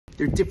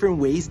There are different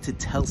ways to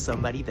tell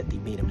somebody that they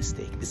made a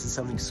mistake. This is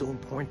something so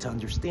important to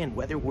understand,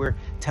 whether we're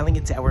telling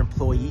it to our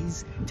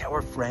employees, to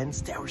our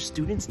friends, to our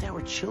students, to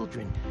our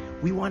children.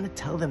 We want to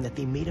tell them that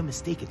they made a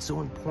mistake. It's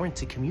so important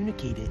to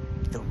communicate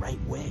it the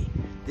right way.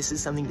 This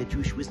is something that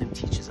Jewish wisdom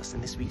teaches us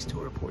in this week's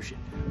Torah portion.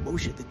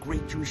 Moshe, the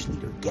great Jewish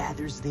leader,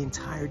 gathers the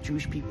entire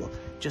Jewish people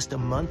just a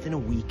month and a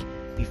week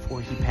before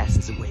he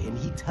passes away. And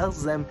he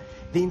tells them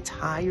the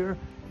entire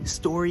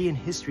story and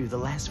history of the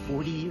last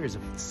 40 years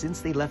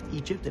since they left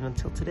Egypt and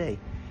until today.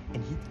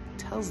 And he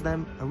tells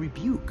them a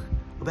rebuke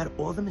about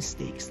all the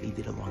mistakes they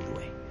did along the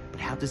way.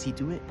 But how does he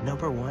do it?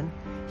 Number one,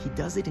 he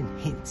does it in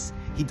hints.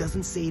 He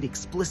doesn't say it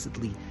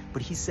explicitly,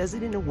 but he says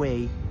it in a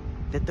way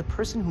that the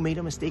person who made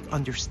a mistake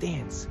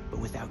understands, but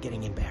without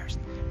getting embarrassed.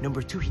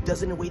 Number two, he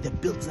does it in a way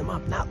that builds them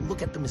up. Not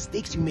look at the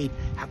mistakes you made,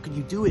 how could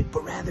you do it?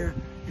 But rather,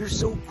 you're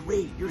so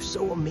great, you're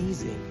so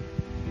amazing.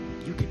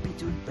 You could be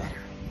doing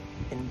better.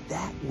 And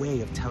that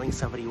way of telling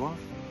somebody off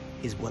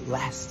is what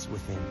lasts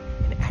with him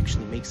and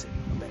actually makes it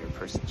a better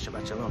person.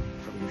 Shabbat Shalom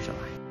from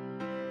Yerushalayim.